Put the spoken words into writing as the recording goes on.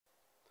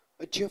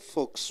Dear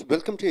folks,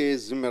 welcome to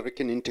AI's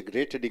American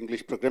Integrated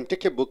English Program.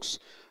 Take your books.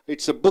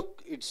 It's a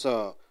book, it's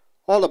all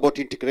about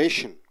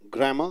integration,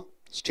 grammar,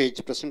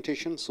 stage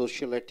presentation,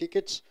 social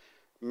etiquettes,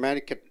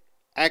 American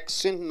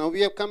accent. Now we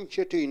have come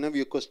here to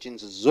interview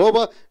questions. It's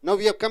over. Now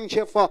we have come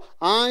here for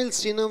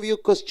I.E.L.T.S interview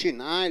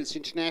question. I.E.L.T.S,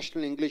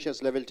 International English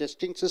as Level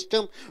Testing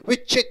System,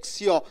 which checks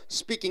your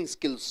speaking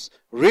skills,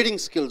 reading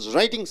skills,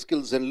 writing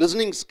skills, and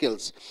listening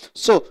skills.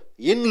 So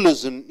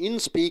in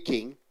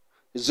speaking,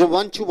 is a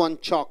one-to-one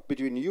talk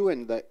between you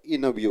and the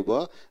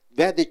interviewer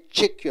where they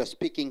check your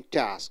speaking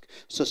task.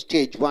 So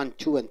stage 1,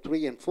 2, and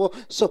 3, and 4.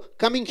 So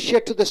coming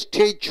here to the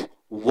stage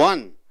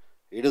 1,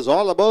 it is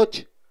all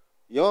about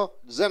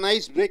it's an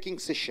ice-breaking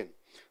session.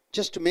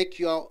 Just to make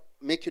you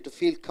to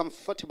feel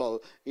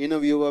comfortable,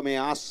 interviewer may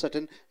ask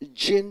certain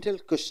general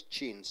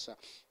questions.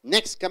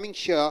 Next, coming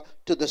here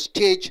to the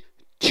stage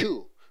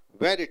 2,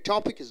 where a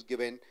topic is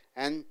given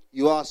and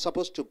you are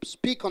supposed to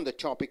speak on the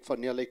topic for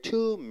nearly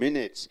 2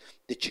 minutes.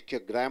 They check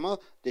your grammar,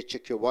 they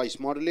check your voice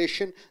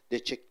modulation, they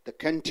check the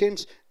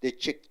contents, they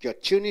check your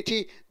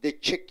tunity, they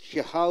check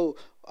how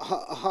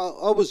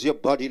was your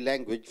body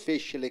language,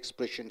 facial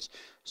expressions.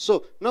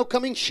 So now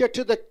coming here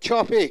to the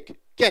topic,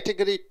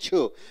 category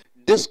 2,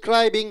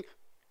 describing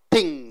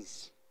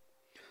things.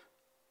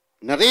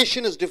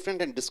 Narration is different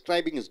and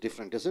describing is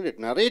different, isn't it?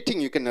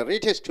 Narrating, you can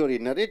narrate a story,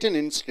 narrate an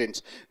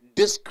instance.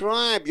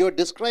 Describe, you're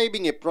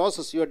describing a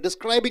process, you're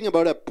describing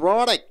about a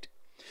product.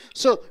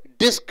 So,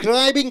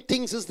 describing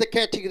things is the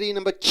category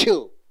number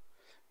 2.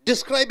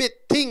 Describe a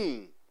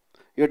thing.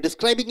 You're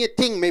describing a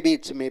thing, maybe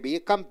it's a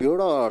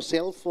computer or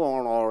cell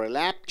phone or a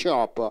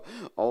laptop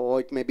or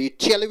it may be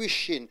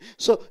television.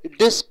 So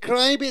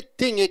describe a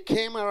thing, a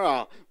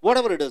camera,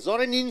 whatever it is,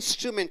 or an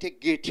instrument, a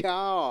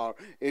guitar,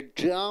 a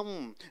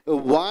drum, a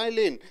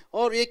violin,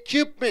 or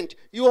equipment.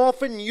 You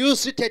often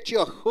use it at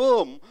your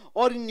home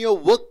or in your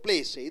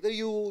workplace. Either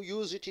you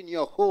use it in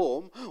your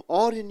home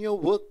or in your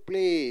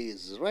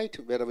workplace, right?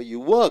 Wherever you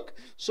work.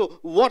 So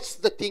what's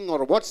the thing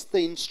or what's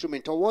the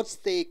instrument or what's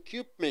the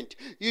equipment?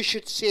 You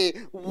should say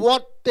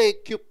what the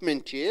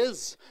equipment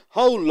is,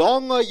 how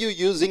long are you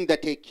using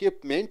that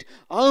equipment,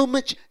 how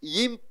much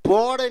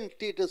important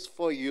it is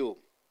for you.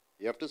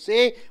 You have to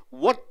say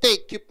what the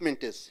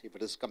equipment is. If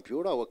it is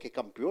computer, okay,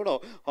 computer,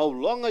 how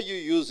long are you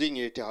using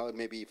it?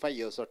 Maybe 5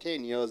 years or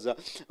 10 years.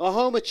 Or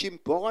how much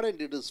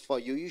important it is for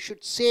you. You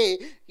should say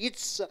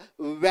it's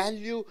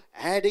value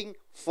adding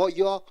for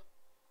your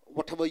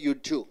whatever you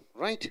do,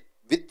 right?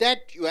 With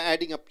that, you are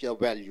adding up your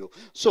value.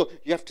 So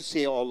you have to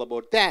say all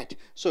about that.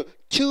 So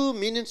 2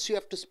 minutes you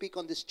have to speak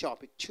on this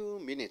topic. 2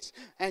 minutes.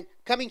 And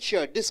coming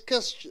here,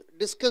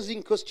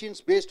 discussing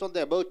questions based on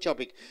the above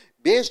topic.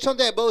 Based on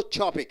the above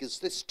topic is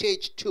the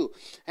stage 2.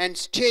 And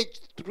stage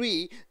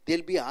 3,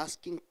 they'll be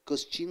asking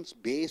questions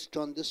based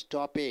on this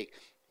topic.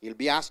 You'll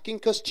be asking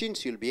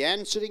questions, you'll be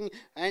answering,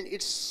 and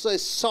it's a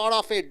sort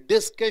of a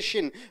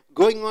discussion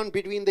going on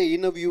between the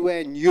interviewer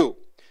and you,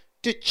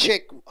 to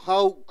check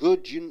how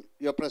good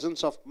your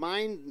presence of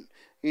mind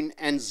in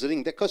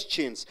answering the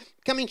questions.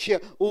 Coming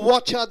here,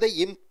 what are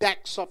the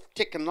impacts of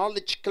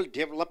technological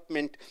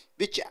development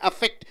which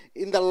affect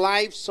in the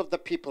lives of the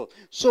people?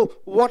 So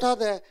what are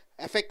the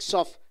effects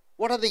of,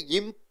 what are the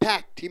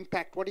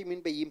impact, what do you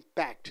mean by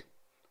impact?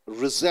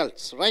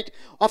 Results, right,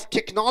 of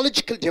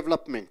technological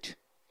development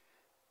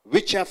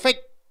which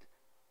affect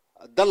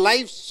the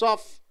lives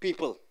of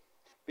people,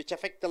 which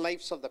affect the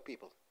lives of the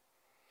people.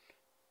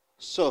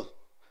 So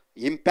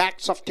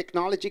impacts of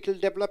technological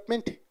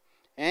development,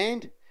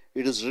 and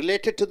it is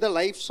related to the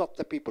lives of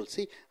the people.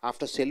 See,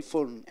 after cell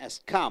phone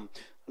has come,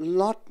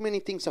 many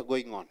things are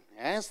going on.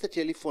 As the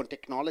telephone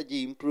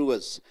technology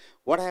improves,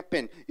 what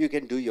happened? You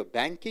can do your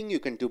banking, you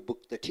can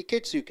book the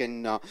tickets, you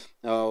can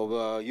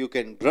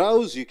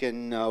browse, you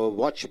can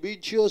watch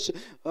videos.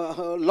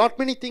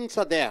 Many things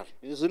are there,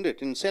 isn't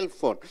it, in cell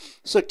phone?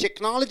 So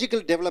technological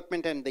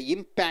development and the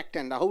impact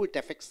and how it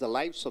affects the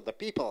lives of the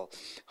people.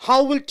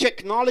 How will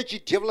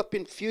technology develop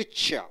in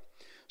future?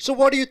 So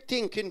what do you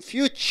think in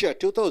future?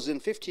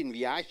 2015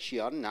 we are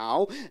here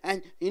now,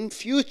 and in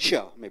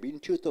future, maybe in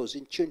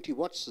 2020,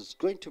 what's this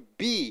going to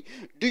be?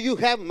 Do you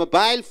have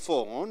mobile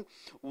phone?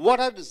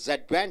 What are the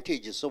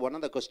advantages? So one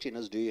of the questions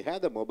is, do you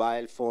have the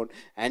mobile phone?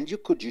 And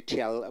could you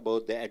tell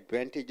about the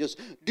advantages?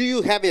 Do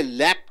you have a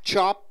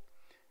laptop?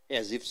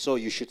 As if so,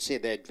 you should say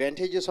the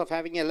advantages of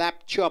having a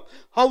laptop.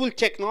 How will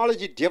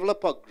technology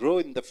develop or grow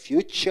in the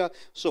future?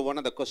 So one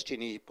of the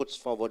questions he puts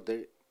forward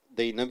the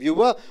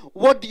interviewer.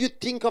 What do you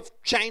think of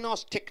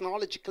China's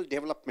technological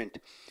development?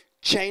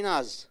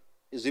 China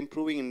is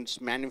improving in its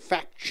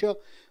manufacture.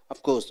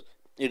 Of course,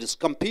 it is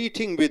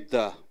competing with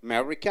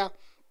America.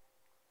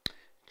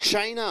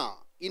 China,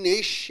 in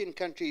Asian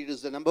country, it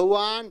is the number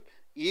 1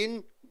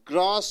 in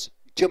gross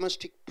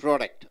domestic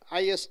product.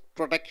 Highest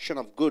production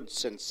of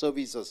goods and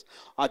services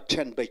are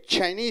done by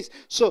Chinese.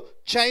 So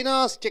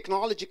China's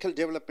technological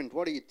development,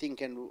 what do you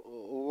think, and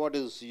what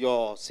is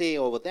your say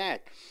over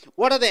that?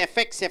 What are the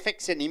effects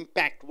and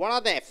impact? What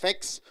are the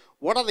effects?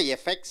 What are the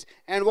effects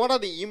and what are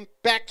the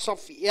impacts of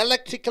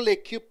electrical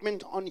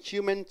equipment on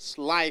humans'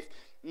 life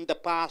in the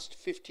past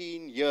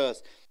 15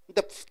 years. In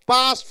the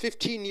past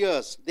 15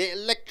 years, the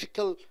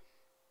electrical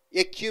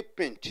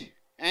equipment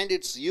and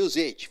its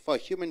usage for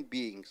human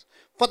beings.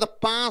 For the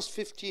past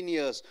 15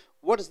 years,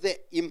 what is the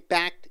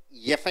impact,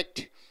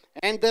 effect,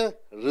 and the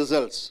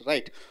results,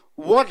 right?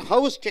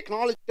 How is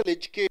technological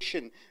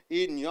education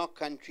in your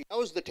country?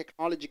 How is the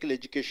technological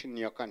education in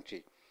your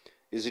country?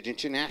 Is it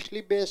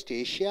internationally based,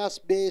 Asia's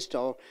based,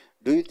 or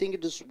do you think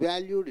it is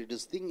valued?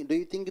 Do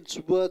you think it's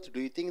worth?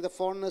 Do you think the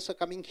foreigners are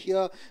coming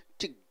here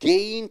to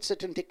gain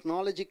certain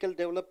technological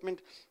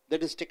development,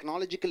 that is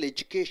technological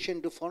education?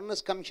 Do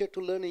foreigners come here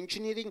to learn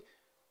engineering?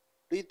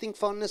 Do you think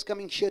foreigners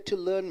coming here to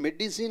learn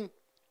medicine?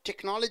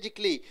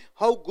 Technologically,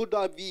 how good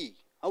are we?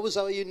 How is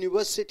our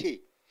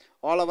university?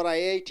 All our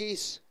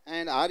I.I.T.s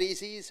and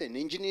RECs and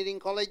engineering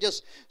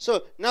colleges.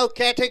 So now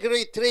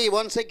category 3,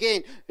 once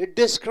again,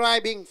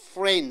 describing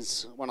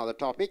friends. One other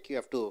topic, you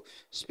have to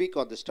speak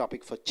on this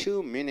topic for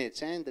 2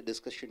 minutes, and the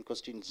discussion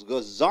questions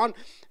goes on.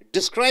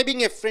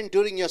 Describing a friend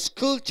during your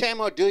school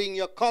time or during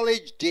your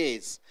college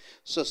days.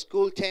 So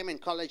school time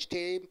and college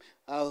time,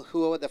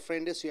 whoever the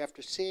friend is, you have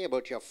to say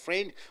about your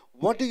friend.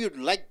 What do you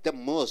like the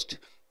most?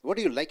 What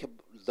do you like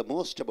the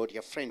most about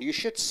your friend? You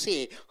should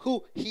say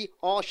who he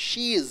or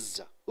she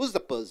is. Who's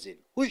the person?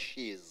 Who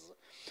she is?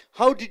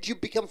 How did you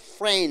become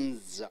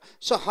friends?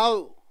 So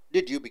how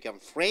did you become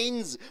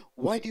friends?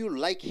 Why do you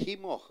like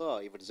him or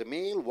her? If it is a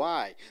male,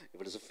 why? If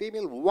it is a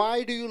female,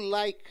 why do you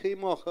like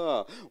him or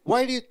her?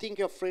 Why do you think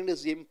your friend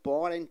is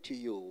important to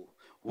you?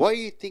 Why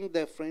do you think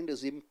the friend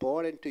is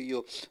important to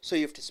you? So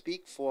you have to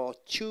speak for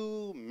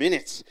 2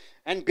 minutes.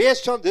 And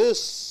based on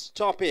this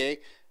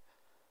topic,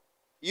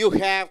 you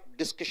have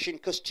discussion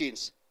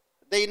questions.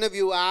 The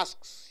interview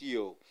asks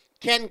you,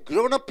 can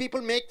grown-up people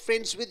make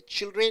friends with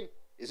children?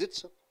 Is it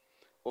so?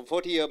 A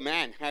 40-year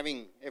man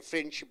having a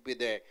friendship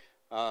with a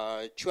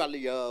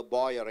 12-year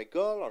boy or a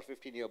girl, or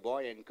 15-year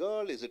boy and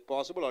girl, is it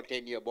possible? Or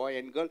 10-year boy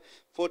and girl,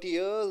 40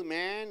 years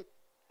man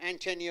and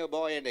 10-year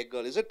boy and a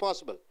girl, is it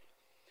possible?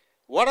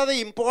 What are the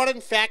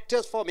important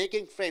factors for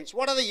making friends?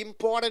 What are the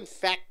important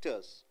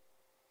factors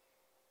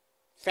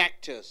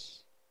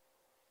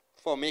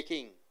for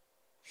making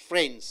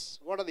friends?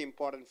 What are the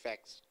important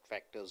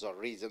factors or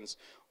reasons,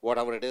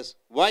 whatever it is,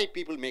 why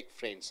people make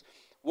friends?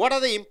 What are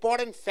the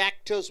important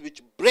factors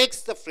which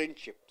breaks the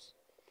friendships?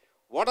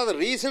 What are the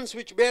reasons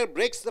which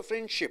breaks the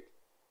friendship?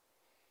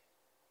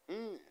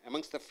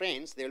 Amongst the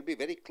friends, they will be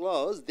very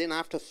close. Then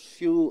after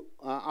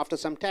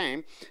some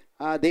time,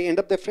 they end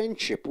up the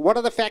friendship. What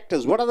are the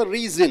factors? What are the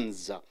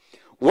reasons?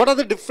 What are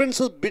the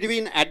differences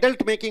between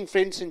adult making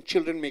friends and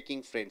children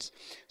making friends?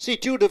 See,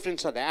 2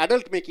 differences are there.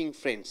 Adult making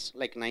friends,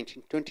 like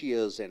 19, 20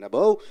 years and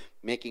above,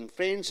 making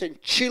friends,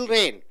 and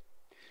children,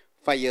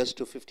 5 years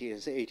to 15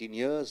 years, 18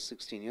 years,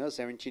 16 years,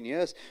 17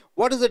 years.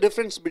 What is the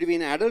difference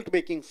between adult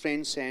making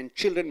friends and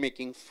children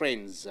making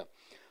friends?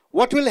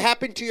 What will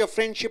happen to your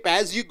friendship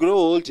as you grow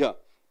older?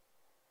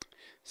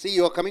 See,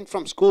 you are coming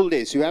from school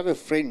days. You have a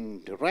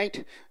friend,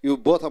 right? You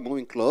both are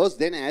moving close.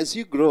 Then as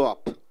you grow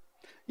up,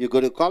 you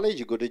go to college,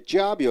 you go to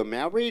job, you're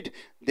married,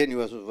 then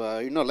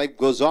life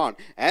goes on.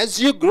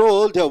 As you grow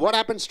older, what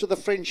happens to the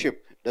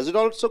friendship? Does it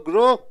also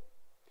grow?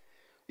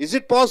 Is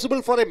it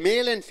possible for a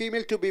male and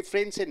female to be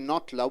friends and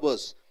not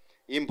lovers?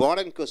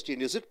 Important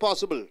question. Is it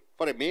possible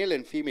for a male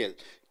and female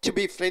to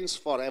be friends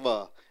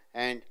forever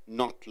and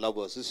not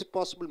lovers? Is it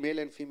possible male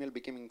and female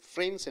becoming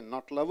friends and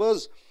not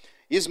lovers?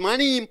 Is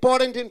money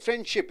important in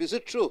friendship? Is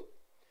it true?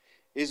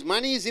 Is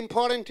money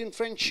important in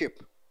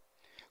friendship?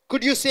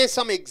 Could you say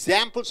some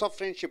examples of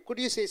friendship? Could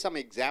you say some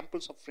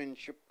examples of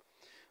friendship?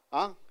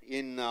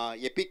 In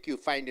epic you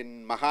find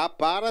in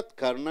Mahabharat,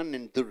 Karnan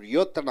and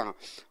Duryodhana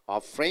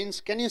are friends.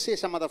 Can you say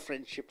some other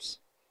friendships?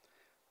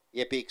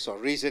 Epics, or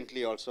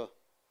recently also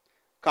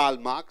Karl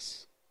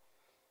Marx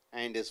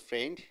and his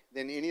friend.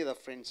 Then any other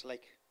friends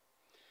like?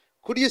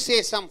 Could you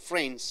say some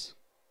friends?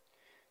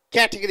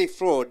 Category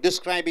 4,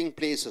 describing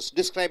places.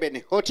 Describe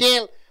a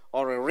hotel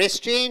or a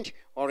restaurant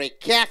or a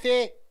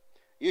cafe.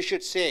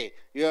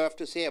 You have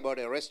to say about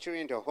a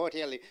restaurant or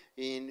hotel,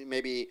 in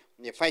maybe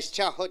a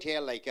 5-star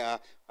hotel like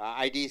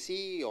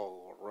IDC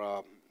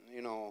or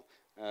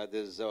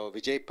there's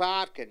Vijay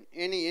Park, and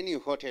any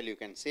hotel you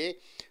can say,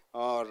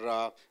 or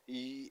a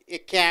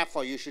cafe,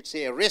 or you should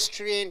say a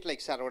restaurant like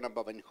Saravana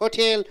Bhavan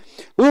Hotel.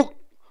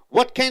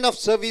 What kind of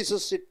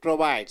services it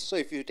provides? So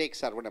if you take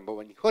Saravana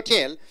Bhavan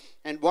Hotel,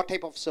 and what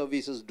type of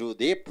services do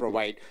they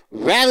provide?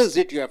 Where is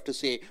it? You have to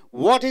say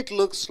what it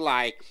looks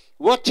like.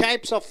 What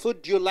types of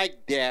food do you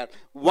like there?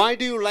 Why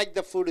do you like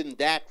the food in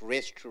that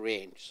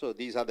restaurant? So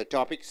these are the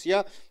topics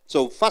here.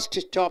 So first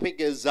topic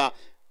is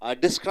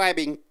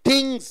describing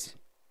things,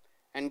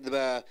 and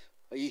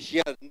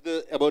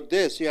about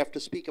this you have to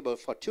speak about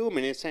for 2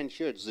 minutes. And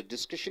here is the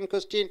discussion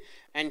question,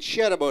 and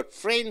here about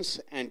friends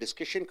and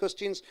discussion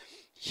questions.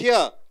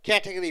 Here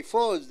category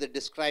 4 is the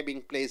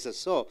describing places.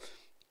 So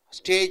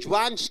stage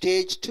 1,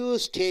 stage 2,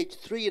 stage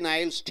 3 in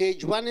I.E.L.T.S.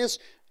 Stage 1 is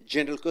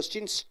general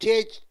questions.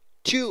 Stage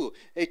 2,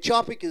 a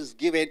topic is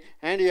given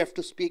and you have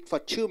to speak for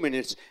 2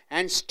 minutes.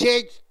 And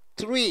stage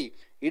 3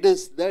 It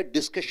is the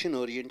discussion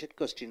oriented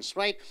questions,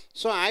 right?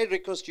 So I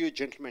request you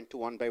gentlemen to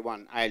one by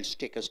one I.E.L.T.S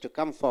takers to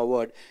come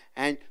forward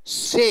and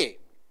say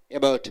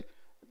about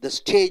the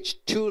stage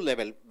 2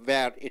 level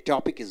where a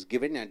topic is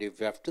given and you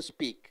have to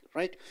speak,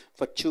 right,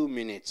 for 2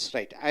 minutes,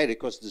 right? I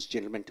request this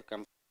gentleman to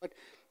come forward.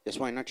 Yes,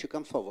 why not you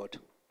come forward?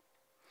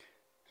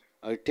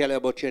 Tell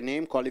about your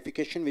name,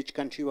 qualification, which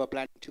country you are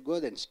planning to go,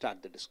 then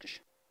start the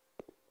discussion.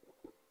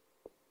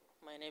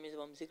 My name is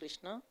Vamsi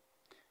Krishna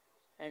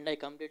and I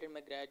completed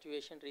my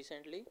graduation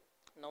recently.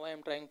 Now I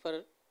am trying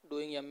for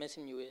doing MS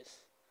in US.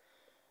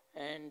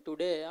 And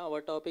today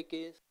our topic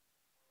is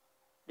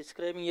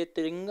describing a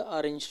thing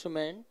or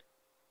instrument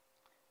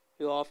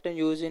you often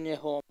use in a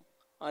home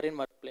or in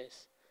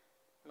workplace.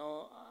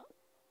 Now,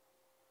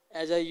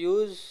 as I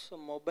use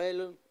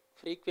mobile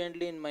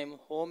frequently in my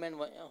home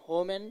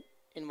and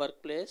in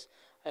workplace,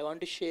 I want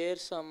to share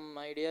some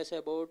ideas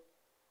about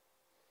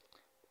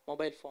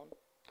mobile phone.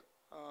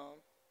 Uh,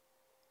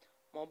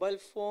 Mobile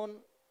phone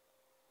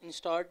in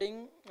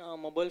starting,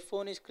 mobile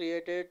phone is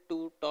created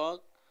to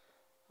talk,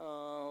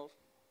 uh,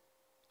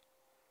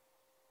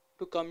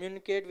 to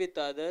communicate with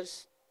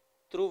others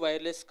through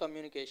wireless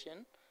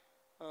communication.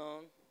 Uh,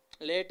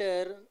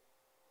 Later,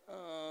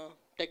 uh,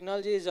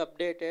 technology is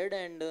updated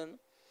and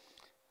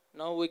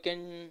now we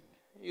can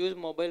use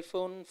mobile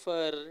phone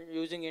for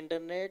using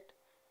internet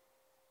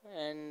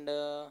and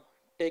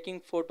taking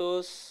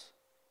photos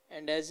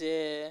and as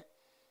a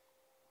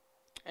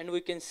and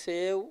we can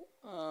save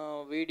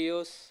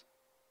videos,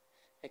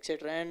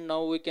 etc. And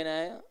now we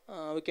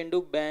can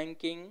do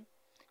banking,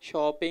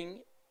 shopping,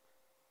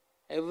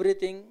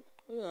 everything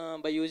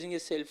by using a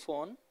cell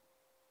phone.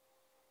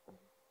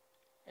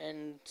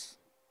 And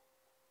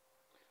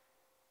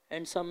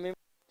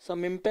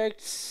some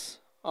impacts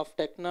of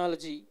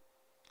technology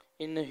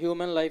in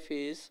human life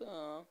is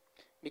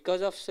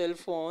because of cell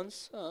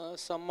phones,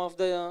 some of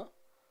the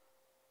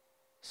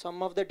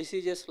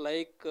diseases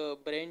like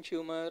brain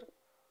tumor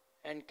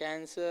and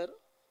cancer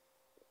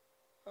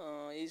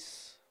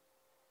is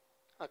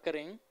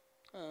occurring.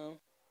 Uh,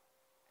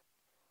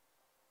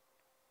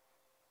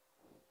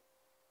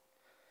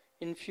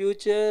 in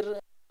future,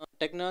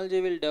 technology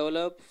will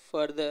develop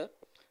further,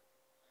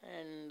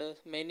 and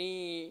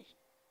many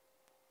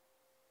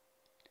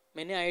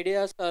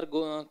ideas are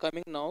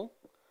coming now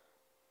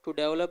to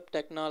develop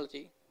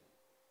technology.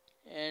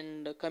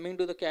 And coming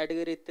to the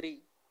category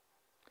 3,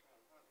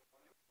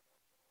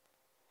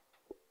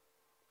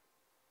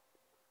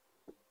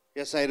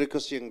 Yes, I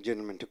request young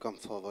gentleman to come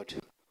forward.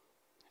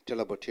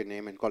 Tell about your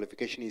name and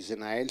qualification. He's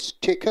an I.E.L.T.S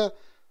taker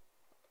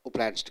who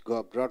plans to go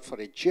abroad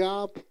for a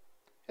job.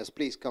 Yes,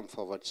 please come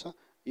forward, sir.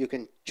 You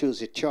can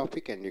choose a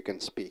topic and you can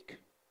speak.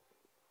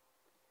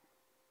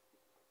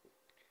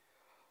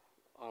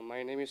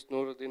 My name is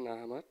Nuruddin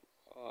Ahmad.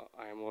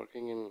 I am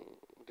working in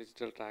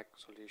Digital Track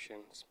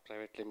Solutions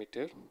Private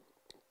Limited.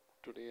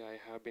 Today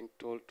I have been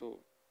told to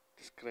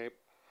describe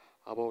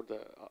about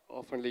the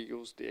oftenly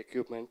used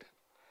equipment.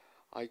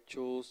 I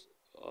chose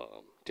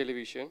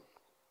television.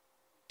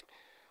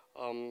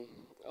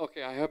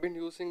 Okay, I have been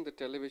using the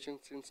television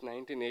since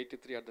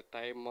 1983 at the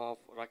time of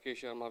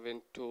Rakesh Sharma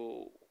went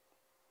to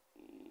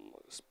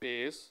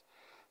space.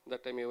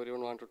 That time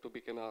everyone wanted to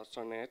become an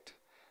astronaut.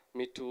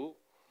 Me too.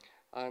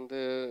 And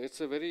it's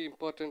a very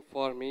important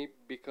for me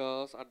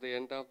because at the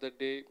end of the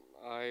day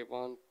I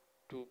want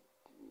to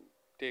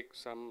take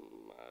some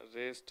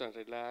rest and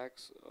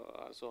relax,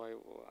 so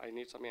I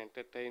need some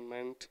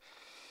entertainment.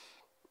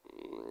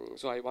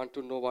 So I want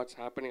to know what's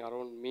happening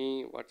around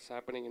me, what's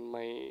happening in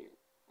my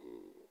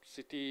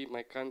city,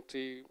 my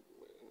country,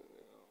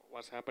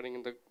 what's happening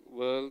in the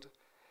world.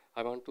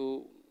 I want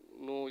to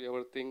know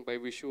everything by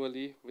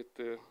visually with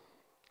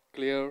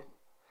clear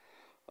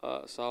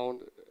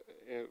sound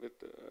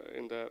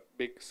in the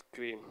big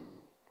screen.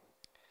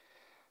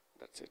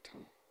 That's it.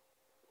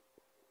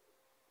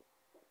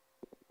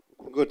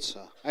 Good,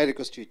 sir. I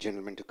request you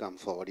gentlemen to come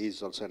forward. He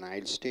is also an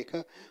I.E.L.T.S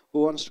taker who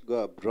wants to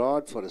go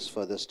abroad for his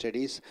further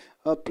studies.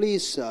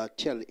 Please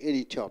tell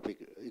any topic.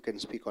 You can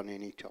speak on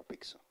any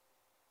topic, sir.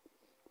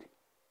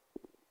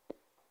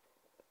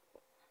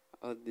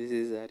 This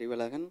is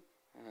Arivalagan.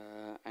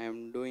 I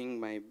am doing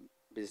my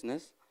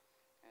business.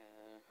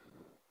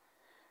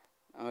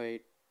 I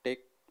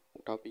take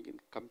topic in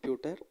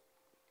computer.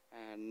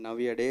 And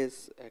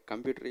nowadays,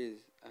 computer is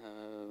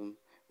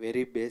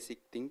very basic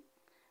thing.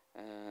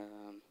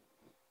 Uh,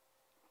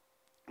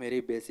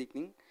 Very basic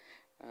thing.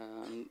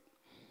 Um,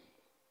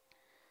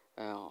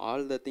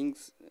 all the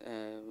things,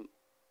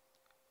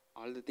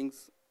 all the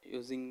things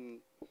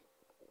using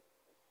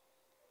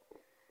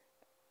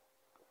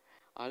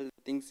all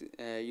the things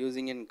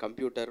using in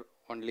computer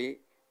only,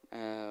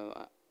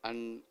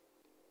 and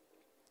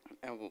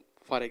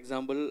for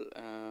example,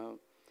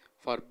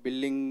 for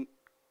billing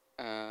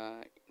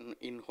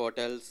in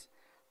hotels,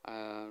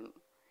 uh,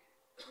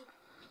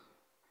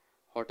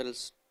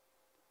 hotels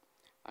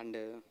and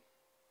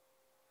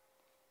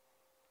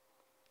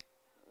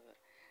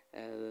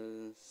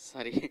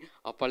sorry,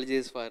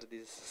 apologies for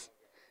this.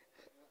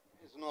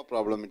 It's no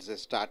problem. It's a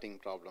starting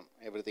problem.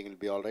 Everything will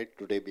be all right.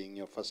 Today being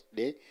your first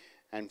day,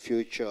 and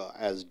future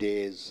as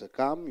days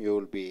come, you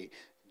will be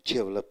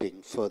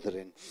developing further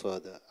and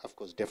further. Of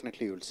course,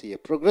 definitely you will see a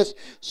progress.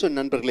 So,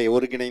 நண்பர்களே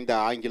ஒருங்கிணைந்த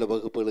ஆங்கில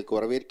வகுப்புகளுக்கு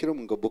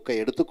வரவேற்கிறோம். உங்கள் புக்கை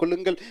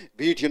எடுத்துக்கொள்ளுங்கள்.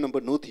 Video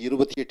number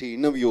 128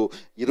 interview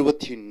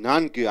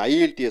 24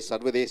 I.E.L.T.S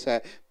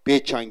சர்வதேச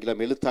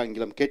பேச்சாங்கிலம்,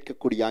 எழுத்தாங்கிலம்,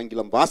 கேட்கக்கூடிய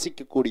ஆங்கிலம்,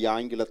 வாசிக்கக்கூடிய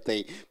ஆங்கிலத்தை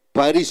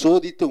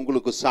பரிசோதித்து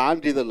உங்களுக்கு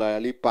சான்றிதழ்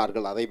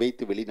அளிப்பார்கள். அதை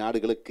வைத்து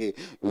வெளிநாடுகளுக்கு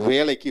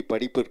வேலைக்கு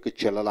படிப்பிற்கு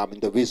செல்லலாம்.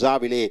 இந்த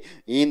விசாவிலே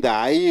இந்த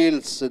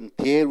IELTS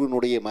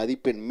தேர்வினுடைய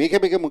மதிப்பெண் மிக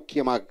மிக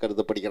முக்கியமாக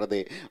கருதப்படுகிறது.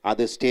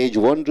 அது ஸ்டேஜ்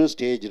 1,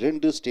 ஸ்டேஜ்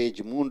 2, ஸ்டேஜ்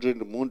 3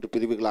 என்று 3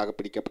 பிரிவுகளாக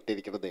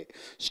பிரிக்கப்பட்டிருக்கிறது.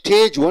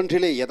 ஸ்டேஜ்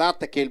 1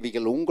 யதார்த்த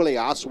கேள்விகள் உங்களை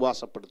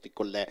ஆசுவாசப்படுத்திக்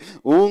கொள்ள,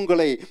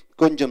 உங்களை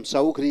கொஞ்சம்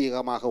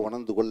சௌகரியமாக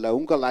உணர்ந்து கொள்ள,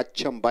 உங்கள்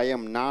அச்சம்,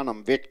 பயம்,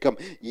 நாணம்,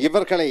 வெட்கம்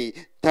இவர்களை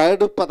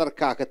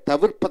தவிர்ப்பதற்காக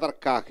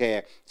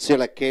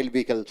சில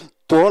கேள்விகள்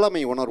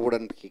தோழமை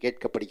உணர்வுடன்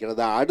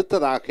கேட்கப்படுகிறது.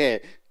 அடுத்ததாக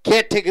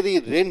கேட்டகரி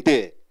 2,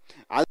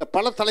 அது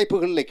பல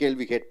தலைப்புகளில்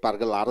கேள்வி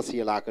கேட்பார்கள்.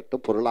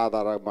 அரசியலாகட்டும்,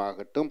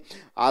 பொருளாதாரமாகட்டும்,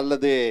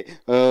 அல்லது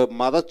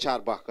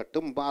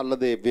மதச்சார்பாகட்டும்,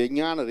 அல்லது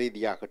விஞ்ஞான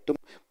ரீதியாகட்டும்,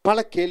 பல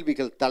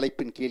கேள்விகள்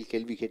தலைப்பின் கீழ்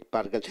கேள்வி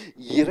கேட்பார்கள்.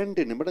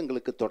 2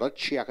 நிமிடங்களுக்கு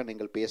தொடர்ச்சியாக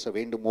நீங்கள் பேச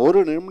வேண்டும்.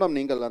 1 நிமிடம்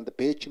நீங்கள் அந்த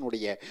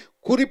பேச்சினுடைய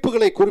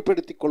குறிப்புகளை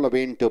குறிப்பெடுத்திக் கொள்ள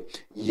வேண்டும்.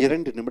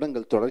 2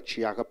 நிமிடங்கள்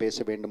தொடர்ச்சியாக பேச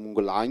வேண்டும்.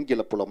 உங்கள்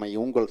ஆங்கில புலமை,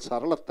 உங்கள்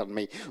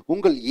சரளத்தன்மை,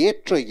 உங்கள்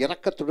ஏற்ற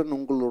இறக்கத்துடன்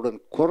உங்களுடன்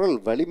குரல்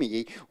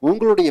வலிமையை,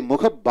 உங்களுடைய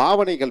முக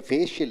பாவனைகள்,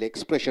 ஃபேஷியல்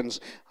எக்ஸ்பிரஷன்ஸ்,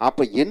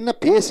 அப்போ என்ன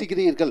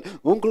பேசுகிறீர்கள்,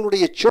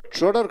 உங்களுடைய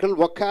சொற்றொடர்கள்,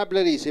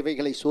 வொக்காபுலரிஸ்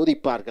இவைகளை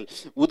சோதிப்பார்கள்.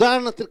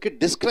 உதாரணத்திற்கு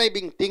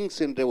டிஸ்கிரைபிங் திங்ஸ்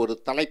என்ற ஒரு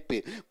தலைப்பு,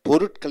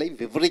 பொருட்களை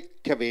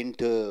விவரிக்க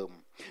வேண்டும்.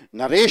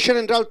 நரேஷன்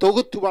என்றால்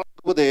தொகுத்து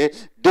வழங்குவது,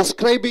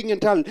 டிஸ்கிரைபிங்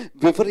என்றால்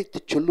விவரித்து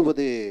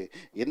சொல்லுவது.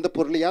 எந்த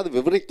பொருளையாவது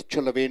விவரித்து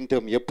சொல்ல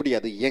வேண்டும், எப்படி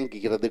அது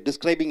இயங்குகிறது.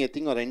 Describing a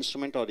thing or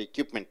instrument R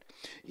equipment,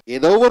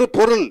 ஏதோ ஒரு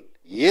பொருள்,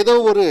 ஏதோ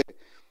ஒரு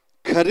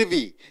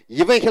கருவி,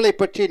 இவைகளை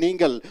பற்றி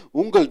நீங்கள்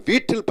உங்கள்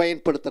வீட்டில்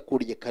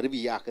பயன்படுத்தக்கூடிய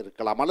கருவியாக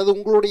இருக்கலாம், அல்லது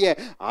உங்களுடைய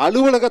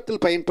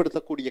அலுவலகத்தில்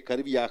பயன்படுத்தக்கூடிய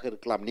கருவியாக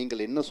இருக்கலாம்.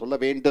 நீங்கள் என்ன சொல்ல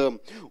வேண்டும்?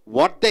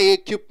 வாட் த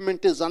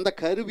எக்யூப்மெண்ட் இஸ், அந்த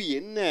கருவி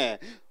என்ன,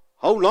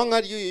 how long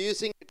are you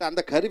using it,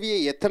 அந்த கருவியை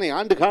எத்தனை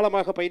ஆண்டு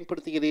காலமாக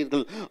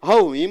பயன்படுத்துகிறீர்கள், how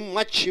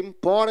much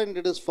important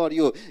it is for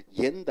you,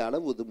 எந்த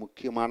அளவு இது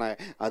முக்கியமான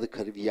அது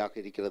கருவியாக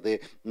இருக்கிறது.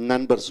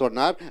 நண்பர்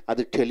சொன்னார்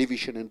அது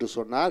டெலிவிஷன் என்று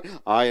சொன்னார்.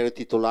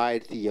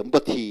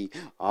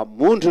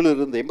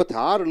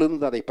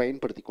 1983 அதை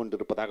பயன்படுத்தி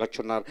கொண்டிருப்பதாக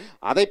சொன்னார்.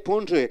 அதை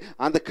போன்று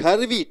அந்த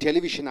கருவி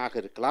டெலிவிஷனாக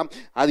இருக்கலாம்.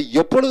 அது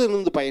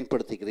எப்பொழுதிலிருந்து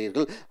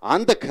பயன்படுத்துகிறீர்கள்,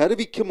 அந்த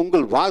கருவிக்கும்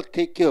உங்கள்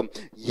வாழ்க்கைக்கும்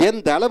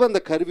எந்த அளவு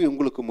அந்த கருவி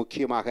உங்களுக்கு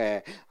முக்கியமாக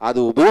அது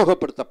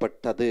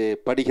உபயோகப்படுத்தப்பட்டது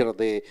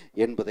படுகிறது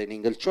என்பதை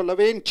நீங்கள் சொல்ல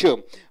வேண்டும்.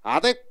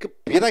 அதற்கு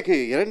பிறகு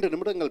 2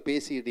 நிமிடங்கள்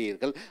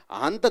பேசுகிறீர்கள்.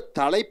 அந்த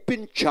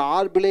தலைப்பின்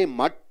சார்பிலே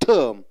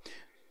மட்டும்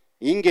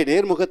இங்கே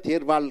நேர்முக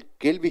தேர்வால்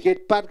கேள்வி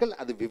கேட்பார்கள்.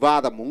 அது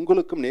விவாதம்,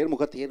 உங்களுக்கும்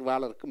நேர்முக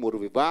தேர்வாளருக்கும் ஒரு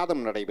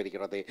விவாதம்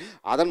நடைபெறுகிறது.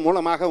 அதன்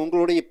மூலமாக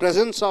உங்களுடைய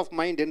பிரசன்ஸ் ஆஃப்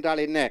மைண்ட்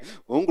என்றால் என்ன,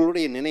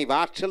 உங்களுடைய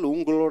நினைவாற்றல்,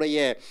 உங்களுடைய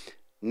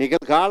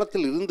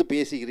நிகழ்காலத்தில் இருந்து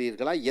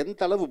பேசுகிறீர்களா,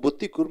 எந்த அளவு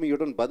புத்தி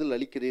கூர்மையுடன் பதில்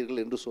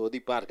அளிக்கிறீர்கள் என்று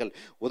சோதிப்பார்கள்.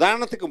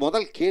 உதாரணத்துக்கு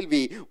முதல்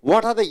கேள்வி,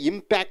 வாட் ஆர் த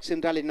இம்பேக்ட்ஸ்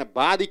என்றால் என்ன,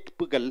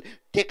 பாதிப்புகள்.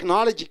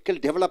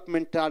 டெக்னாலஜிக்கல்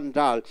டெவலப்மெண்ட்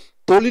என்றால்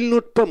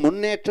தொழில்நுட்ப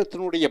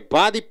முன்னேற்றத்தினுடைய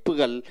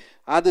பாதிப்புகள்,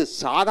 அது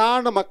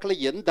சாதாரண மக்களை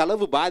எந்த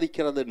அளவு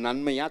பாதிக்கிறது,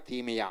 நன்மையா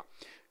தீமையா.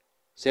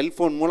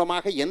 செல்போன்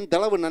மூலமாக எந்த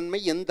அளவு நன்மை,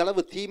 எந்த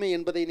அளவு தீமை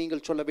என்பதை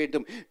நீங்கள் சொல்ல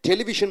வேண்டும்.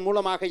 டெலிவிஷன்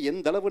மூலமாக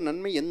எந்த அளவு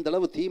நன்மை, எந்த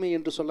அளவு தீமை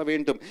என்று சொல்ல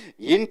வேண்டும்.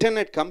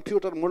 இன்டர்நெட்,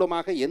 கம்ப்யூட்டர்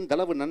மூலமாக எந்த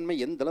அளவு நன்மை,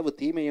 எந்த அளவு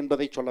தீமை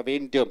என்பதை சொல்ல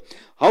வேண்டும்.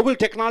 How will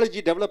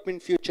technology develop in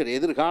future,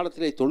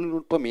 எதிர்காலத்திலே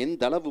தொழில்நுட்பம்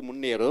எந்த அளவு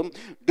முன்னேறும்.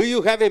 Do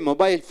you have a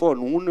mobile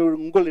phone,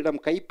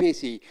 உங்களிடம்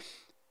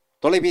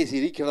தொலைபேசி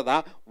இருக்கிறதா.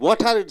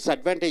 வாட் ஆர் இட்ஸ்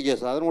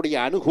அட்வான்டேஜஸ், அதனுடைய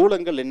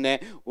அனுகூலங்கள் என்ன.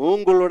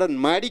 உங்களுடன்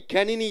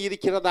மடிக்கணினி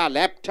இருக்கிறதா,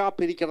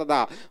 லேப்டாப் இருக்கிறதா.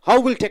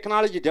 How will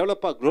technology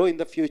develop R grow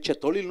in the future,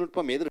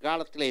 தொழில்நுட்பம்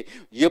எதிர்காலத்திலே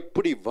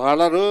எப்படி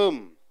வளரும்.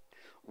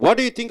 What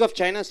to you think of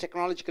China's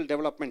technological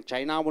development,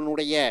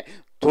 சைனாவினுடைய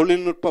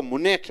தொழில்நுட்ப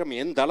முன்னேற்றம்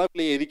எந்த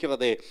அளவிலே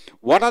இருக்கிறது.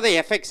 வாட் ஆர் த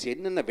எஃபெக்ட்ஸ்,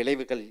 என்னென்ன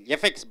விளைவுகள்,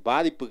 எஃபெக்ட்ஸ்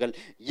பாதிப்புகள்,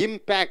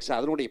 இம்பேக்ட்ஸ்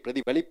அதனுடைய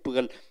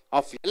பிரதிபலிப்புகள்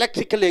ஆஃப்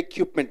எலக்ட்ரிக்கல்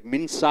எக்யூப்மெண்ட்,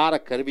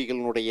 மின்சார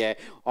கருவிகளினுடைய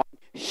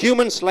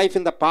humans life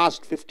in the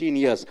past 15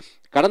 years,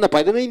 கடந்த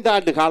 15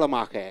 ஆண்டு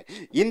காலமாக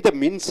இந்த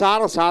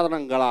மின்சார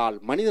சாதனங்களால்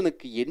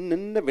மனிதனுக்கு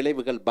என்னென்ன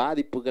விளைவுகள்,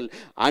 பாதிப்புகள்,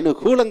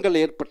 அனுகூலங்கள்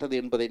ஏற்பட்டது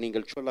என்பதை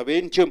நீங்கள் சொல்ல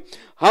வேண்டும்.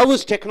 How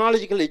is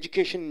technological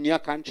education in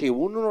your country,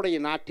 உன்னுடைய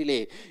நாட்டிலே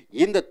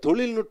இந்த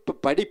தொழில்நுட்ப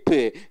படிப்பு,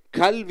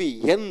 கல்வி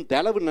எந்த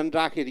அளவு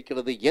நன்றாக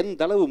இருக்கிறது,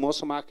 எந்த அளவு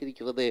மோசமாக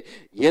இருக்கிறது,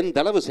 எந்த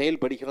அளவு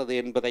செயல்படுகிறது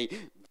என்பதை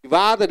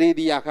விவாத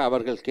ரீதியாக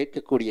அவர்கள்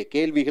கேட்கக்கூடிய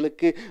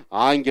கேள்விகளுக்கு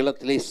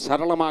ஆங்கிலத்திலே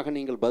சரளமாக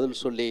நீங்கள்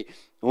பதில் சொல்லி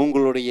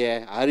உங்களுடைய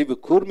அறிவு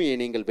கூர்மையை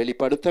நீங்கள்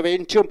வெளிப்படுத்த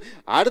வேண்டும்.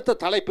 அடுத்த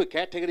தலைப்பு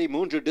கேட்டகரி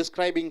 3,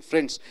 டிஸ்கிரைபிங்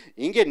ஃப்ரெண்ட்ஸ்.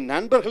 இங்கே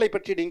நண்பர்களை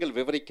பற்றி நீங்கள்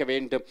விவரிக்க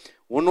வேண்டும்.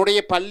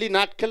 உன்னுடைய பள்ளி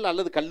நாட்கள்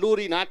அல்லது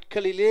கல்லூரி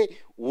நாட்களிலே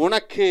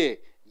உனக்கு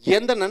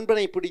எந்த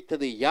நண்பனை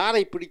பிடித்தது,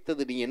 யாரை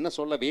பிடித்தது, நீ என்ன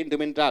சொல்ல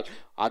வேண்டும் என்றால்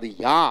அது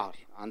யார்,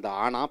 அந்த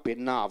ஆணா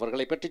பெண்ணா,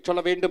 அவர்களை பற்றி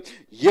சொல்ல வேண்டும்.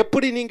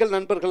 எப்படி நீங்கள்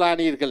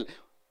நண்பர்களானீர்கள்,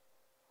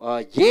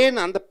 ஏன்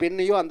அந்த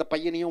பெண்ணையோ அந்த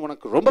பையனையோ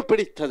உனக்கு ரொம்ப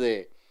பிடித்தது,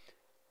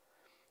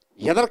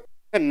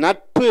 எதற்காக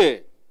நட்பு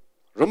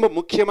ரொம்ப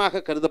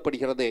முக்கியமாக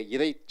கருதப்படுகிறது,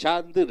 இதை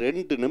சார்ந்து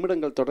 2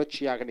 நிமிடங்கள்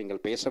தொடர்ச்சியாக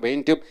நீங்கள் பேச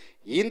வேண்டும்.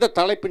 இந்த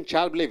தலைப்பின்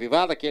சார்பிலே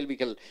விவாத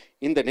கேள்விகள்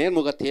இந்த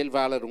நேர்முக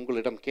தேர்வாளர்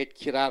உங்களிடம்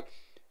கேட்கிறார்.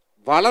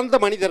 வளர்ந்த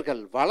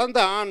மனிதர்கள், வளர்ந்த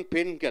ஆண்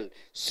பெண்கள்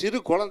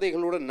சிறு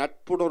குழந்தைகளுடன்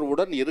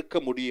நட்புணர்வுடன் இருக்க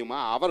முடியுமா?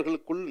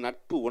 அவர்களுக்குள்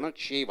நட்பு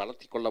உணர்ச்சியை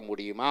வளர்த்தி கொள்ள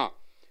முடியுமா?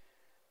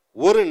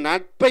 ஒரு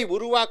நட்பை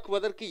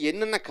உருவாக்குவதற்கு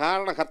என்னென்ன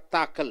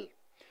காரணகர்த்தாக்கள்,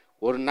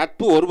 ஒரு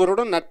நட்பு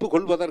ஒருவருடன் நட்பு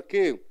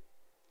கொள்வதற்கு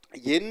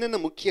என்னென்ன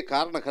முக்கிய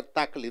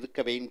காரணகர்த்தாக்கள்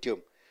இருக்க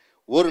வேண்டும்,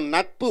 ஒரு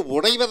நட்பு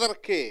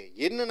உடைவதற்கு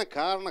என்னென்ன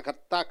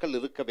காரணகர்த்தாக்கள்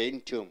இருக்க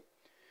வேண்டும்,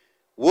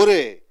 ஒரு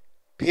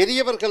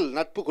பெரியவர்கள்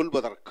நட்பு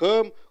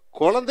கொள்வதற்கும்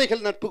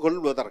குழந்தைகள் நட்பு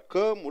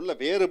கொள்வதற்கும் உள்ள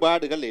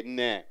வேறுபாடுகள் என்ன,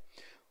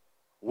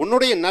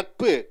 உன்னுடைய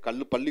நட்பு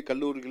பள்ளி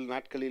கல்லூரிகள்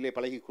நாட்களிலே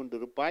பழகி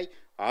கொண்டிருப்பாய்,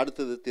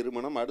 அடுத்தது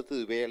திருமணம்,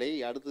 அடுத்தது வேலை,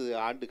 அடுத்தது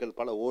ஆண்டுகள்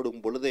பல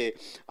ஓடும் பொழுது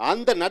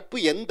அந்த நட்பு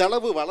எந்த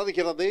அளவு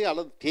வளர்கிறது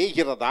அல்லது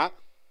தேய்கிறதா?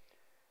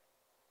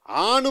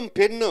 ஆணும்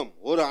பெண்ணும்,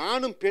 ஒரு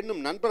ஆணும்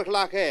பெண்ணும்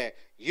நண்பர்களாக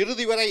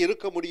இறுதி வரை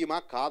இருக்க முடியுமா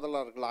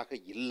காதலர்களாக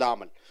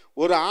இல்லாமல்?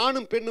 ஒரு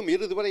ஆணும் பெண்ணும்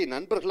இறுதி வரை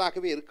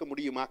நண்பர்களாகவே இருக்க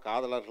முடியுமா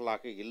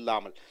காதலர்களாக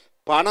இல்லாமல்?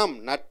 பணம்,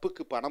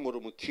 நட்புக்கு பணம் ஒரு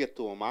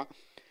முக்கியத்துவமா?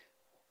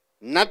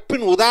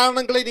 நட்பின்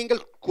உதாரணங்களை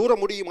நீங்கள் கூற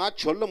முடியுமா,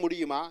 சொல்ல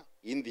முடியுமா?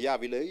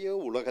 இந்தியாவிலேயோ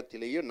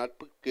உலகத்திலேயோ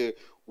நட்புக்கு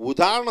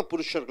உதாரண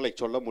புருஷர்களை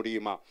சொல்ல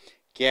முடியுமா?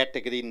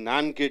 Category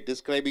 4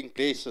 describing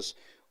places.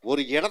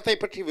 ஒரு இடத்தை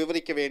பற்றி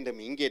விவரிக்க வேண்டும்,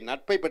 இங்கே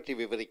நட்பை பற்றி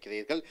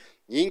விவரிக்கிறீர்கள்.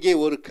 இங்கே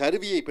ஒரு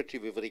கருவியை பற்றி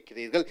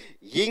விவரிக்கிறீர்கள்,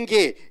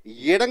 இங்கே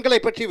இடங்களை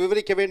பற்றி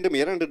விவரிக்க வேண்டும்.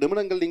 2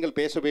 நிமிடங்கள் நீங்கள்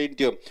பேச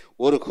வேண்டும்.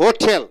 ஒரு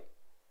ஹோட்டல்,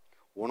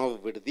 உணவு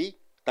விடுதி,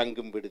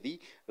 தங்கும் விடுதி,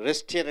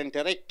 ரெஸ்டாரண்ட்,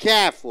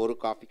 கேஃப், ஒரு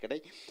காஃபி கடை,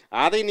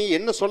 அதை நீ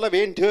என்ன சொல்ல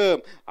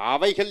வேண்டும்?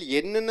 அவைகள்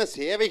என்னென்ன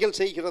சேவைகள்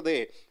செய்கிறது?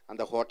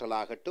 அந்த ஹோட்டல்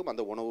ஆகட்டும்,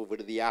 அந்த உணவு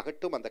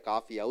விடுதியாகட்டும், அந்த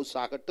காஃபி ஹவுஸ்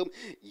ஆகட்டும்,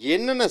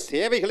 என்னென்ன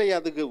சேவைகளை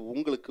அது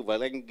உங்களுக்கு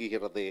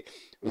வழங்குகிறது?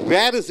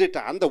 Where is it?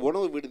 அந்த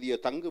உணவு விடுதியோ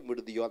தங்கும்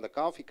விடுதியோ அந்த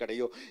காஃபி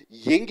கடையோ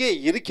எங்கே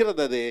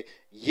இருக்கிறது? அது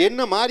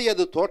என்ன மாதிரி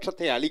அது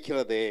தோற்றத்தை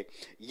அளிக்கிறது?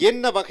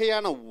 என்ன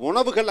வகையான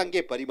உணவுகள்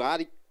அங்கே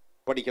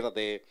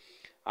பரிமாறிப்படுகிறது?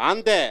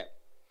 அந்த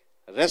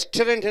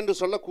ரெஸ்டாரண்ட் என்று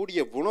சொல்லக்கூடிய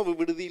உணவு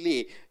விடுதியிலே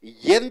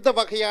எந்த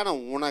வகையான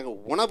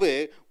உணவு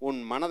உன்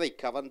மனதை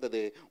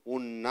கவர்ந்தது,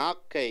 உன்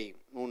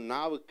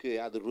நாவுக்கு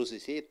அது ருசி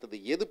சேர்த்தது,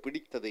 எது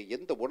பிடித்தது,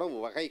 எந்த உணவு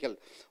வகைகள்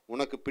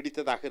உனக்கு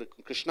பிடித்ததாக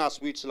இருக்கும்? கிருஷ்ணா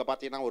ஸ்வீட்ஸில்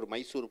பார்த்தீங்கன்னா ஒரு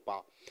மைசூர் பா,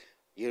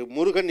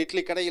 முருகன்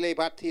இட்லி கடையிலே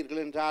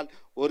பார்த்தீர்கள் என்றால்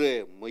ஒரு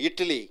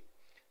இட்லி,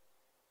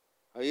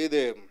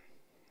 இது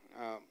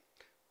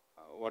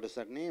what is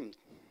that name,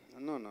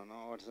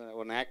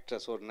 one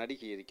actress, ஒரு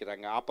நடிகை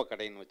இருக்கிறாங்க,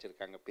 ஆப்பக்கடைன்னு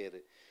வச்சுருக்காங்க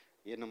பேர்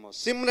என்னமோ,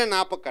 சிம்ரன்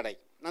ஆப்பக்கடை.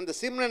 அந்த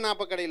சிம்ரன்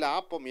ஆப்பக்கடையில்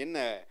ஆப்பம்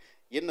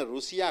என்ன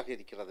ருசியாக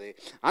இருக்கிறது,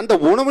 அந்த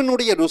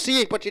உணவினுடைய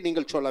ருசியை பற்றி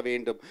நீங்கள் சொல்ல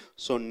வேண்டும்.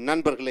 ஸோ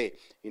நண்பர்களே,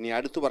 இனி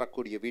அடுத்து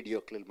வரக்கூடிய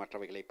வீடியோக்களில்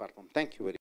மற்றவைகளை பார்ப்போம். Thank you very